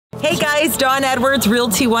Hey guys, Dawn Edwards,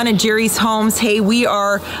 Realty One and Jerry's Homes. Hey, we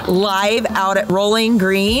are live out at Rolling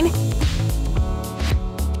Green.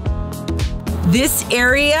 This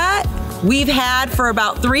area we've had for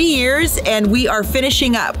about 3 years and we are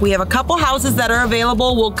finishing up. We have a couple houses that are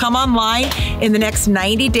available, will come online in the next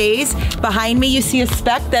 90 days. Behind me you see a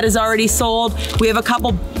spec that is already sold. We have a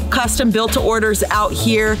couple custom built to orders out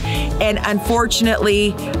here, and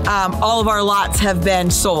unfortunately all of our lots have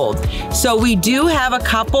been sold. So we do have a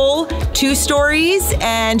couple 2-stories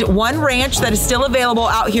and 1 ranch that is still available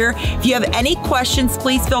out here. If you have any questions,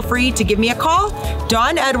 please feel free to give me a call.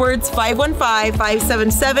 Dawn Edwards,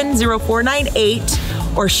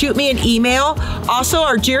 515-577-0498, or shoot me an email. Also,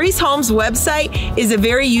 our Jerry's Homes website is a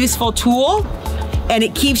very useful tool, and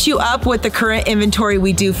it keeps you up with the current inventory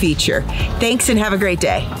we do feature. Thanks and have a great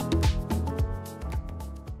day.